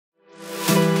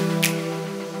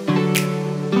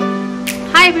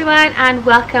everyone, and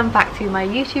welcome back to my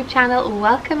YouTube channel.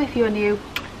 Welcome if you're new.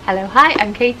 Hello, hi,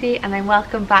 I'm Katie, and then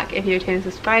welcome back if you're a returning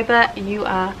subscriber. You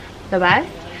are the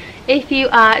best. If you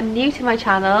are new to my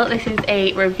channel, this is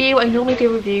a review. I normally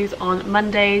do reviews on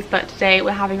Mondays, but today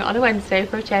we're having it on a Wednesday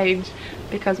for a change,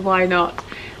 because why not?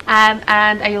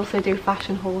 And I also do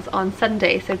fashion hauls on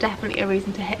Sundays, so definitely a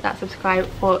reason to hit that subscribe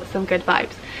for some good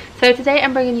vibes. So today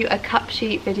I'm bringing you a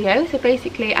Cupshe video. So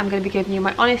basically I'm going to be giving you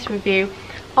my honest review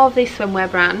of this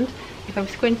swimwear brand. If I'm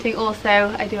squinting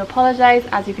also, I do apologise.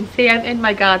 As you can see, I'm in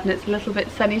my garden. It's a little bit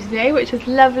sunny today, which is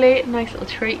lovely, nice little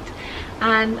treat.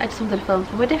 And I just wanted to film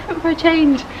somewhere different for a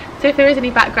change. So if there is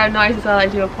any background noise as well, I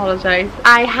do apologise.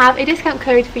 I have a discount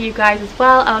code for you guys as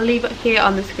well. I'll leave it here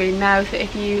on the screen now. So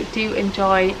if you do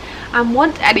enjoy and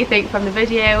want anything from the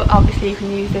video, obviously you can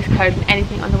use this code on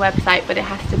anything on the website, but it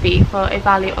has to be for a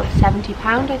value of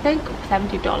 £70, I think, or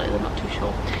 $70, I'm not too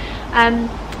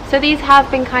sure. So these have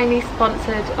been kindly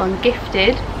sponsored and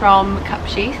gifted from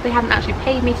Cupshe. So they haven't actually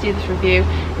paid me to do this review.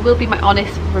 It will be my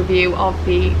honest review of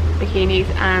the bikinis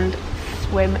and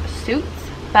swimsuits,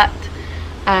 but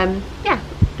yeah,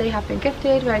 they have been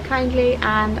gifted very kindly,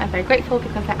 and I'm very grateful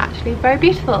because they're actually very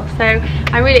beautiful. So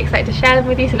I'm really excited to share them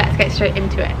with you, so let's get straight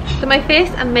into it. So my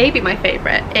first and maybe my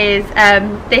favourite is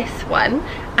this one,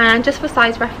 and just for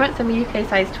size reference, I'm a UK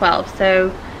size 12,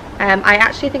 so I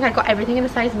actually think I got everything in a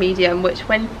size medium, which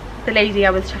when the lady I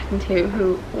was chatting to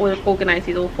who organised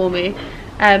these all for me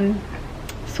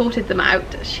sorted them out,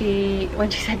 when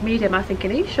she said medium, I was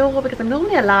thinking, are you sure? Because I'm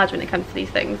normally a large when it comes to these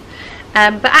things.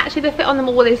 But actually the fit on them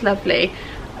all is lovely.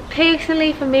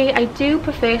 Personally, for me, I do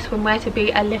prefer swimwear to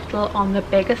be a little on the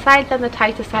bigger side than the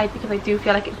tighter side, because I do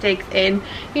feel like it digs in.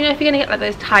 You know, if you're going to get like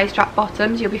those tie strap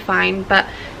bottoms, you'll be fine. But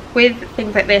with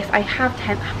things like this,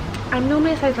 I'm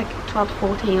normally a size like 12 to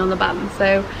 14 on the bum,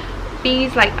 so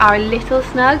these like are a little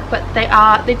snug, but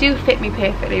they do fit me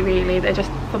perfectly really. They're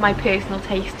just, for my personal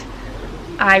taste,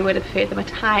 I would have preferred them a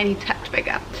tiny touch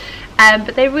bigger.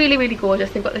 But they're really, really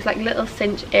gorgeous. They've got this like little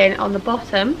cinch in on the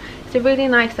bottom. It's a really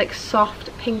nice like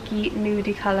soft pinky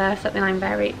nudie colour, something I'm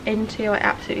very into. I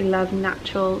absolutely love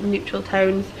neutral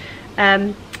tones.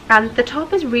 And the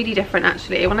top is really different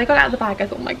actually. When I got it out of the bag I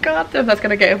thought, oh my god, that's going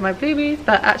to go over my boobies,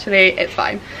 but actually it's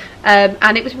fine.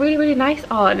 And it was really, really nice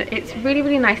on. It's really,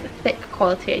 really nice thick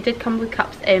quality. It did come with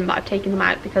cups in, but I've taken them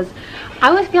out because I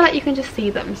always feel like you can just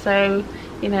see them, so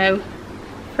you know,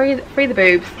 free the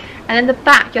boobs. And then the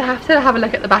back, you'll have to have a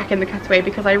look at the back in the cutaway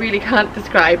because I really can't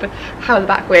describe how the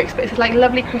back works, but it's like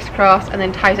lovely crisscross and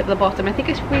then ties up the bottom. I think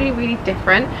it's really, really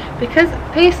different because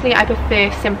personally I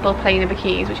prefer simple plainer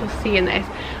bikinis, which you'll see in this.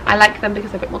 I like them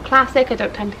because they're a bit more classic. I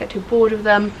don't tend to get too bored of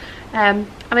them, and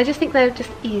I just think they're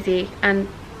just easy. And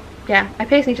yeah, I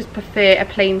personally just prefer a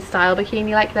plain style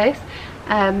bikini like this.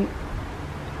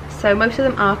 So most of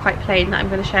them are quite plain that I'm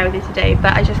going to share with you today,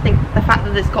 but I just think the fact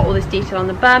that it's got all this detail on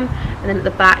the bum and then at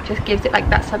the back just gives it like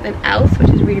that something else, which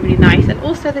is really, really nice. And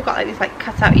also they've got like this like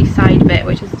cut out side bit,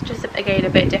 which is just again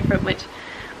a bit different, which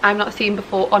I've not seen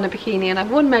before on a bikini, and I've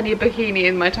worn many a bikini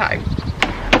in my time.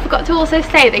 I forgot to also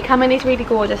say they come in these really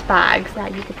gorgeous bags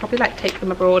that you could probably like take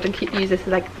them abroad and use this as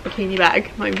like a bikini bag.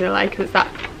 I'm not even gonna lie, because it's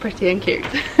that pretty and cute.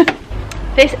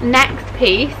 This next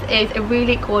piece is a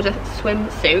really gorgeous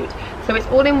swimsuit. So it's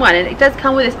all in one, and it does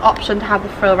come with this option to have the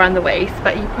frill around the waist,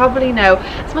 but you probably know,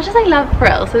 as much as I love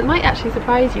frills, so it might actually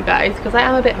surprise you guys because I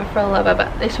am a bit of a frill lover,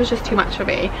 but this was just too much for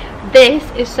me. This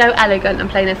is so elegant and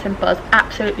plain and simple. It's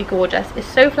absolutely gorgeous. It's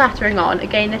so flattering on.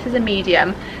 Again, this is a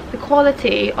medium. The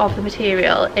quality of the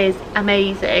material is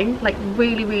amazing, like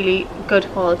really, really good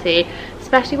quality,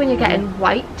 especially when you're getting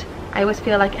white. I always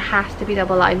feel like it has to be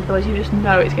double lined, otherwise you just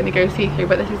know it's going to go see-through,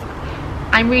 but this is,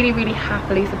 I'm really, really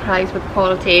happily surprised with the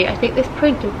quality. I think this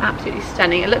print is absolutely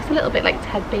stunning. It looks a little bit like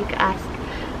Ted Baker-esque.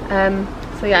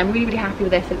 So yeah, I'm really, really happy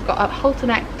with this. It's got a halter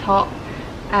neck top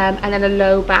and then a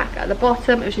low back at the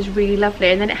bottom, which is really lovely.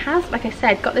 And then it has, like I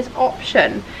said, got this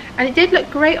option. And it did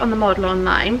look great on the model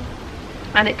online.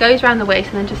 And it goes around the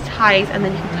waist and then just ties, and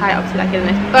then you can tie it obviously like in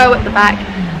this bow at the back.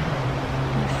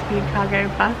 Speed car going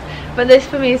past. But this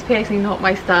for me is personally not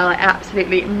my style. I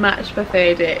absolutely much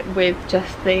preferred it with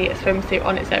just the swimsuit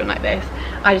on its own like this.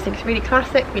 I just think it's really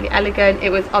classic, really elegant. It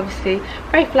was obviously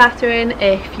very flattering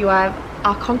if you are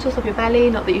conscious of your belly,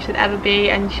 not that you should ever be,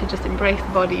 and you should just embrace the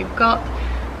body you've got.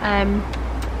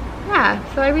 Yeah,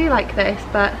 so I really like this,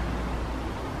 but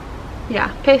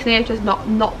yeah, personally I'm just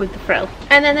not with the frill.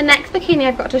 And then the next bikini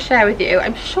I've got to share with you,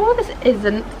 I'm sure this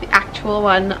isn't the actual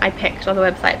one I picked on the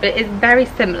website, but it is very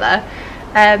similar.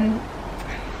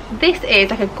 this is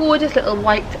like a gorgeous little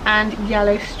white and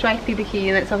yellow stripy bikini,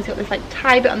 and it's obviously got this like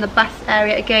tie bit on the bust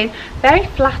area. Again, very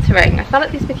flattering. I feel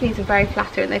like these bikinis are very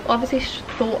flattering. They've obviously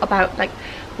thought about like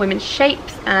women's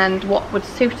shapes and what would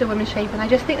suit a women's shape, and I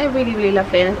just think they're really, really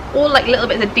lovely, and there's all like little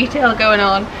bits of detail going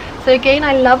on. So again,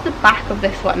 I love the back of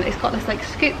this one. It's got this like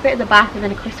scoop bit at the back and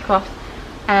then a crisscross,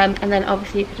 and then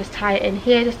obviously you could just tie it in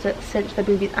here just to cinch the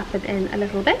boobies up and in a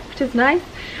little bit, which is nice.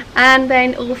 And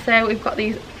then also we've got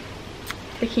these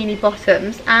bikini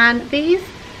bottoms, and these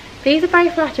are very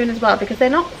flattering as well because they're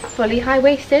not fully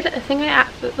high-waisted.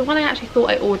 The one I actually thought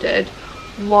I ordered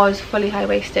was fully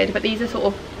high-waisted, but these are sort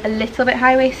of a little bit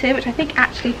high-waisted, which I think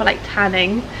actually for like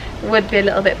tanning would be a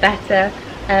little bit better.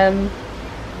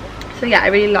 So yeah, I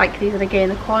really like these, and again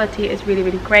the quality is really,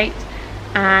 really great,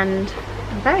 and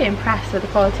I'm very impressed with the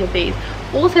quality of these.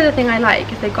 Also, the thing I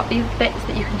like is they've got these bits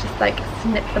that you can just like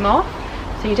snip them off,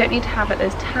 so you don't need to have like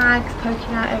those tags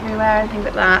poking out everywhere and things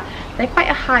like that. They're quite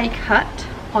a high cut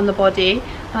on the body,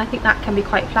 and I think that can be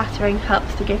quite flattering,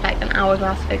 helps to give like an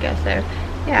hourglass figure. So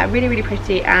yeah, really, really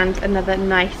pretty, and another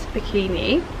nice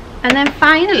bikini. And then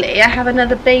finally I have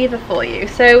another bather for you.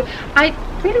 So I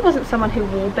really wasn't someone who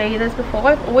wore bathers before.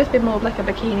 I've always been more of like a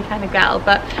bikini kind of girl,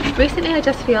 but recently I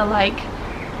just feel like,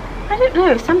 I don't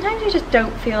know, sometimes you just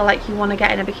don't feel like you want to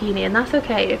get in a bikini, and that's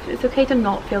okay. It's okay to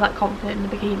not feel that confident in a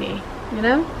bikini, you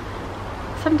know?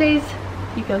 Some days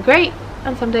you feel great,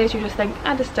 and some days you just think,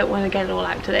 I just don't want to get it all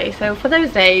out today. So for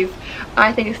those days,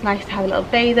 I think it's nice to have a little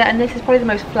bather, and this is probably the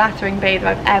most flattering bather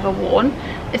I've ever worn.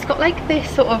 It's got like this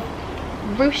sort of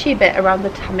ruchy bit around the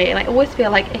tummy, and I always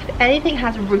feel like if anything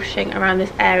has ruching around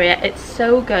this area, it's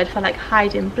so good for like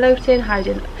hiding bloating,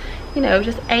 hiding, you know,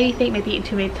 just anything, maybe eating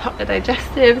too many chocolate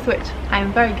digestives, which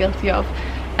I'm very guilty of.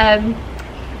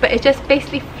 But it just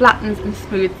basically flattens and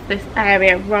smooths this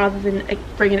area rather than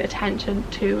bringing attention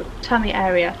to tummy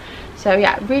area. So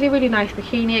yeah, really, really nice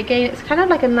bikini. Again, it's kind of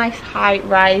like a nice high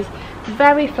rise,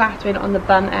 very flattering on the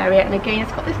bum area, and again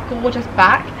it's got this gorgeous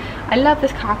back. I love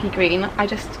this khaki green. I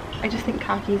just think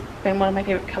khaki's been one of my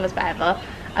favourite colours ever.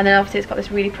 And then obviously it's got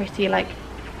this really pretty like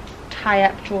tie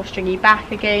up drawstringy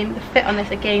back. Again, the fit on this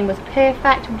again was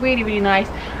perfect, really, really nice.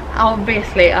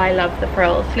 Obviously I love the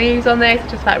frill sleeves on this. It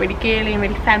just felt really girly and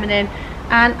really feminine,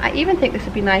 and I even think this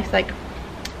would be nice like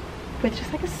with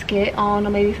just like a skirt on, or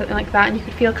maybe something like that, and you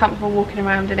could feel comfortable walking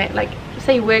around in it. Like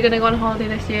say we're gonna go on holiday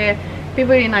this year, it'd be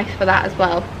really nice for that as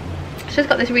well. It's just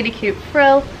got this really cute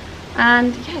frill,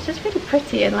 and yeah, it's just really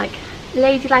pretty and like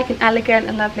ladylike and elegant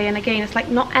and lovely. And again, it's like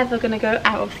not ever gonna go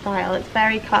out of style. It's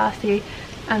very classy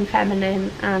and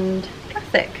feminine and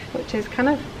classic, which is kind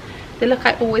of the look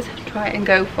I always try and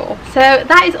go for. So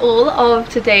that is all of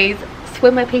today's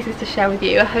swimwear pieces to share with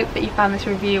you. I hope that you found this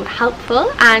review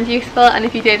helpful and useful, and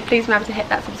if you did, please remember to hit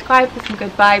that subscribe for some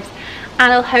good vibes,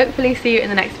 and I'll hopefully see you in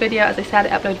the next video. As I said,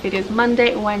 I upload videos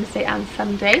Monday, Wednesday and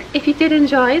Sunday. If you did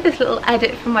enjoy this little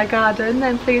edit from my garden,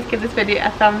 then please give this video a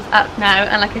thumbs up now,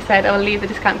 and like I said, I will leave the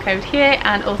discount code here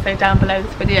and also down below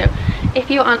this video. If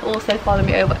you aren't also following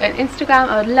me over on Instagram,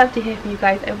 I would love to hear from you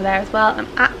guys over there as well. I'm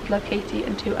at @vlogkatie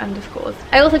and 2 underscores.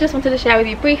 I also just wanted to share with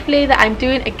you briefly that I'm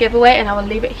doing a giveaway, and I will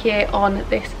leave it here on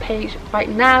this page right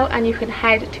now, and you can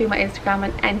head to my Instagram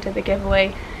and enter the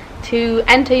giveaway. To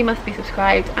enter, you must be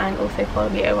subscribed and also follow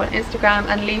me over on Instagram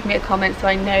and leave me a comment so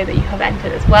I know that you have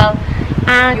entered as well,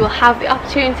 and you'll have the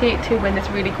opportunity to win this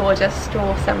really gorgeous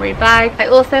store summary bag. I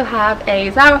also have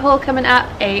a Zara haul coming up,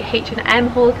 a H&M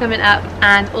haul coming up,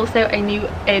 and also a new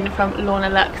in from Lorna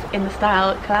Luxe in the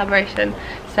style collaboration.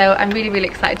 So I'm really, really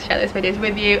excited to share those videos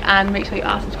with you, and make sure you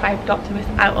are subscribed not to miss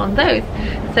out on those.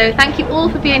 So thank you all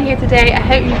for being here today. I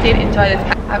hope you did enjoy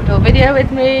this outdoor video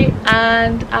with me,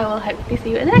 and I will hopefully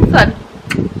see you in the next one.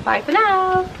 Bye for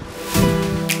now.